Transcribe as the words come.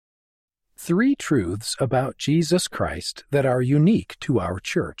Three Truths About Jesus Christ That Are Unique to Our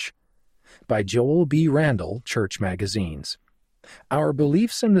Church by Joel B. Randall, Church Magazines. Our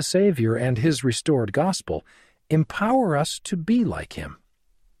beliefs in the Savior and His restored gospel empower us to be like Him.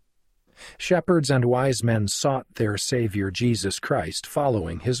 Shepherds and wise men sought their Savior Jesus Christ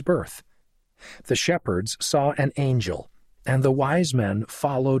following His birth. The shepherds saw an angel, and the wise men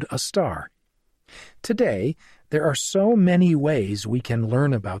followed a star. Today, there are so many ways we can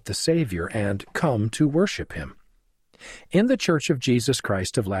learn about the Savior and come to worship Him. In the Church of Jesus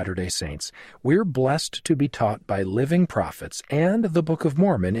Christ of Latter-day Saints, we're blessed to be taught by living prophets and the Book of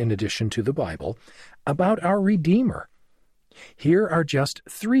Mormon, in addition to the Bible, about our Redeemer. Here are just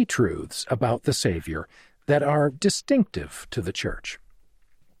three truths about the Savior that are distinctive to the Church.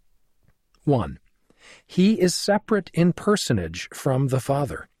 1. He is separate in personage from the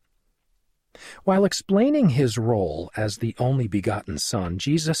Father. While explaining His role as the only begotten Son,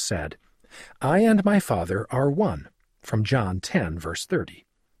 Jesus said, "I and my Father are one," from John 10, verse 30.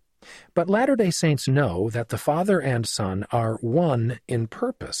 But Latter-day Saints know that the Father and Son are one in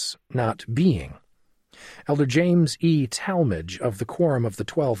purpose, not being. Elder James E. Talmage of the Quorum of the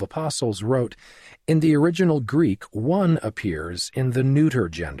 12 Apostles wrote, "In the original Greek, one appears in the neuter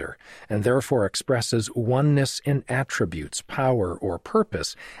gender, and therefore expresses oneness in attributes, power, or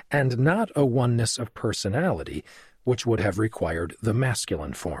purpose, and not a oneness of personality, which would have required the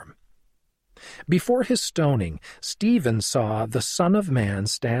masculine form." Before his stoning, Stephen saw the Son of Man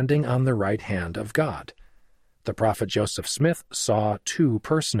standing on the right hand of God. The prophet Joseph Smith saw two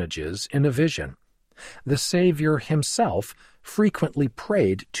personages in a vision. The Savior Himself frequently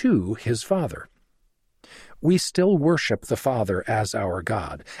prayed to His Father. We still worship the Father as our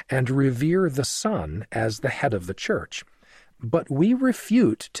God and revere the Son as the head of the Church, but we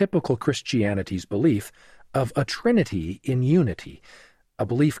refute typical Christianity's belief of a Trinity in unity, a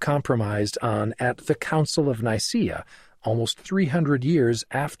belief compromised on at the Council of Nicaea, almost 300 years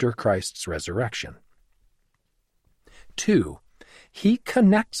after Christ's resurrection. 2. He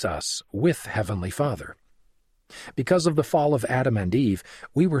connects us with Heavenly Father. Because of the fall of Adam and Eve,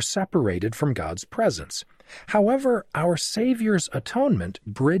 we were separated from God's presence. However, our Savior's atonement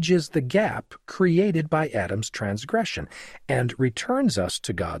bridges the gap created by Adam's transgression and returns us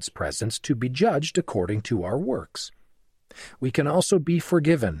to God's presence to be judged according to our works. We can also be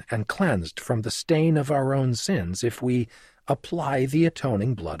forgiven and cleansed from the stain of our own sins if we apply the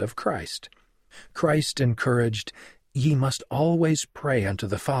atoning blood of Christ. Christ encouraged, "Ye must always pray unto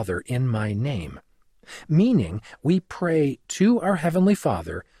the Father in my name," meaning we pray to our Heavenly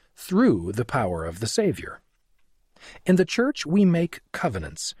Father through the power of the Savior. In the Church, we make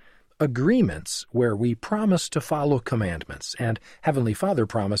covenants, agreements where we promise to follow commandments, and Heavenly Father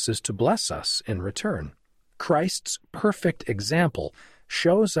promises to bless us in return. Christ's perfect example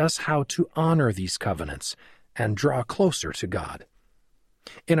shows us how to honor these covenants and draw closer to God.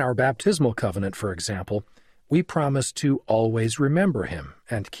 In our baptismal covenant, for example, we promise to always remember Him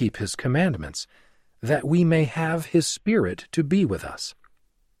and keep His commandments, that we may have His Spirit to be with us.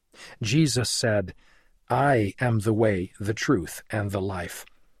 Jesus said, "I am the way, the truth, and the life.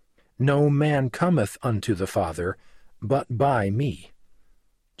 No man cometh unto the Father, but by me."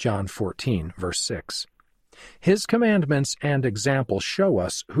 John 14, verse 6. His commandments and example show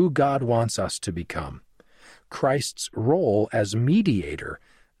us who God wants us to become. Christ's role as mediator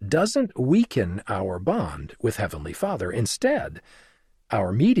doesn't weaken our bond with Heavenly Father. Instead,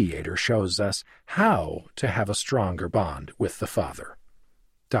 our mediator shows us how to have a stronger bond with the Father.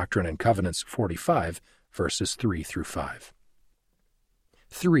 Doctrine and Covenants 45, verses 3 through 5.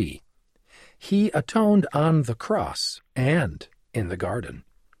 3. He atoned on the cross and in the garden.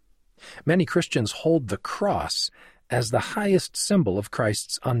 Many Christians hold the cross as the highest symbol of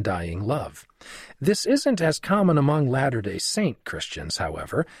Christ's undying love. This isn't as common among Latter-day Saint Christians,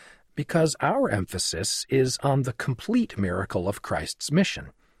 however, because our emphasis is on the complete miracle of Christ's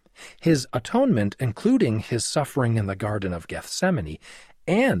mission. His atonement, including His suffering in the Garden of Gethsemane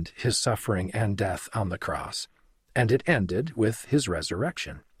and His suffering and death on the cross, and it ended with His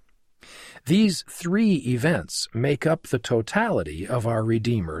resurrection. These three events make up the totality of our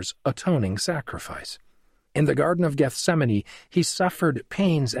Redeemer's atoning sacrifice. In the Garden of Gethsemane, He suffered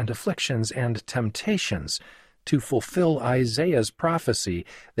pains and afflictions and temptations to fulfill Isaiah's prophecy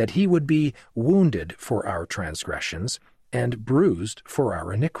that He would be wounded for our transgressions and bruised for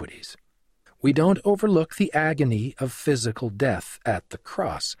our iniquities. We don't overlook the agony of physical death at the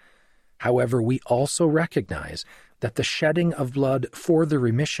cross. However, we also recognize that the shedding of blood for the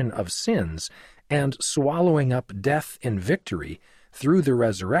remission of sins and swallowing up death in victory through the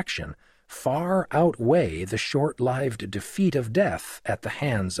resurrection far outweigh the short-lived defeat of death at the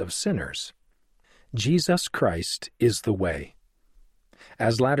hands of sinners. Jesus Christ is the way.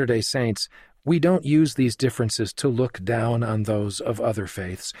 As Latter-day Saints, we don't use these differences to look down on those of other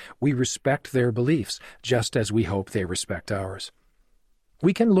faiths. We respect their beliefs, just as we hope they respect ours.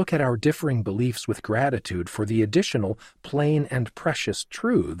 We can look at our differing beliefs with gratitude for the additional plain and precious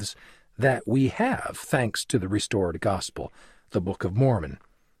truths that we have thanks to the restored gospel, the Book of Mormon,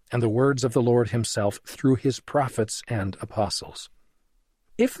 and the words of the Lord himself through his prophets and apostles.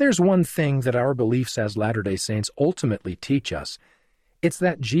 If there's one thing that our beliefs as Latter-day Saints ultimately teach us, it's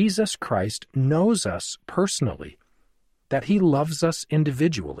that Jesus Christ knows us personally, that he loves us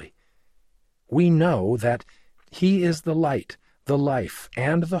individually. We know that he is the light, the life,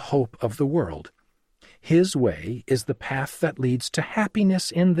 and the hope of the world. His way is the path that leads to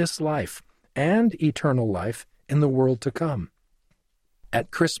happiness in this life and eternal life in the world to come.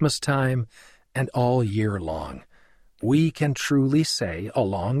 At Christmas time and all year long, we can truly say,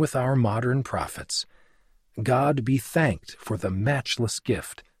 along with our modern prophets, God be thanked for the matchless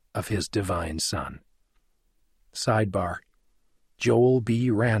gift of his divine Son. Sidebar: Joel B.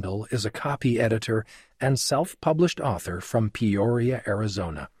 Randall is a copy editor and self-published author from Peoria,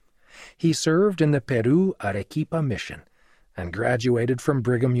 Arizona. He served in the Peru Arequipa Mission and graduated from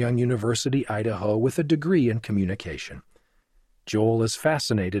Brigham Young University, Idaho, with a degree in communication. Joel is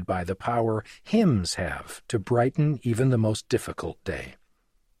fascinated by the power hymns have to brighten even the most difficult day.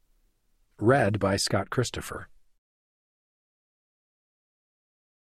 Read by Scott Christopher.